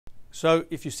So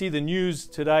if you see the news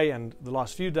today and the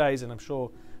last few days, and I'm sure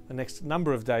the next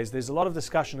number of days, there's a lot of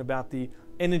discussion about the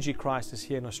energy crisis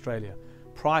here in Australia.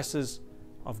 Prices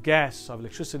of gas, of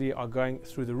electricity are going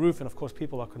through the roof, and of course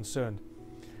people are concerned.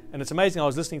 And it's amazing, I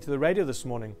was listening to the radio this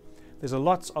morning, there's a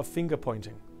lot of finger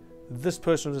pointing. This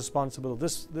person is responsible,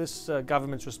 this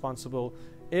government's responsible.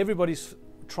 Everybody's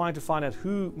trying to find out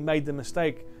who made the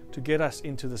mistake to get us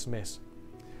into this mess.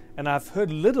 And I've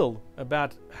heard little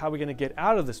about how we're going to get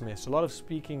out of this mess. A lot of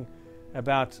speaking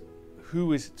about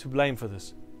who is to blame for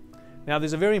this. Now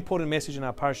there's a very important message in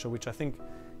our parasha, which I think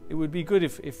it would be good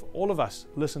if all of us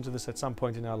listen to this at some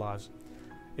point in our lives.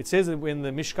 It says that when the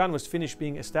Mishkan was finished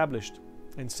being established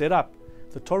and set up,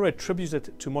 the Torah attributes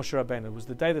it to Moshe Rabbeinu. It was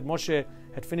the day that Moshe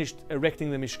had finished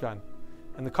erecting the Mishkan.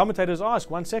 And the commentators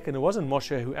ask, 1 second, it wasn't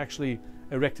Moshe who actually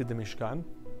erected the Mishkan.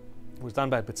 It was done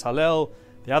by Bezalel,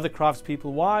 the other craftspeople.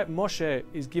 Why Moshe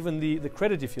is given the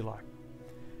credit, if you like?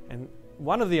 And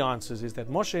one of the answers is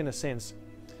that Moshe, in a sense,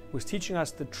 was teaching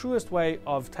us the truest way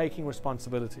of taking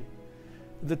responsibility.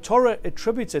 The Torah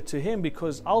attributes it to him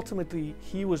because ultimately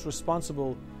he was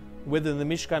responsible whether the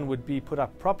Mishkan would be put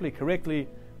up properly, correctly,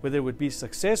 whether it would be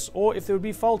success or if there would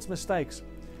be faults, mistakes.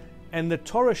 And the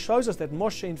Torah shows us that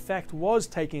Moshe in fact was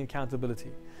taking accountability.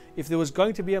 If there was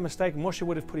going to be a mistake, Moshe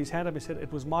would have put his hand up and said,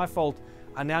 it was my fault,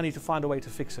 I now need to find a way to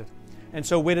fix it. And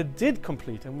so when it did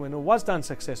complete and when it was done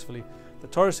successfully, the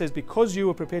Torah says, because you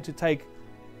were prepared to take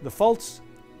the faults,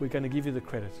 we're going to give you the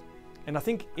credit. And I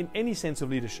think in any sense of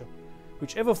leadership,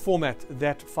 whichever format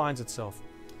that finds itself,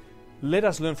 let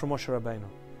us learn from Moshe Rabbeinu.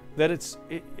 That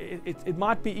it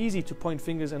might be easy to point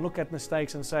fingers and look at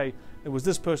mistakes and say, it was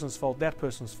this person's fault, that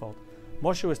person's fault.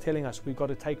 Moshe was telling us we've got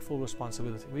to take full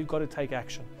responsibility. We've got to take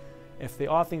action. If there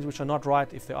are things which are not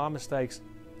right, if there are mistakes,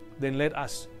 then let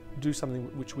us do something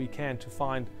which we can to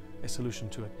find a solution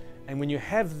to it. And when you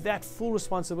have that full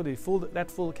responsibility,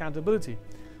 that full accountability,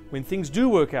 when things do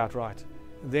work out right,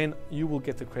 then you will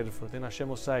get the credit for it. Then Hashem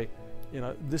will say,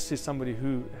 this is somebody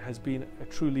who has been a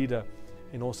true leader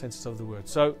in all senses of the word.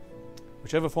 So,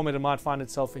 whichever format it might find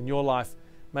itself in your life,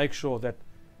 make sure that,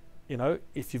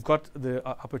 if you've got the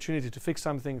opportunity to fix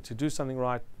something, to do something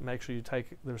right, make sure you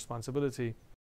take the responsibility.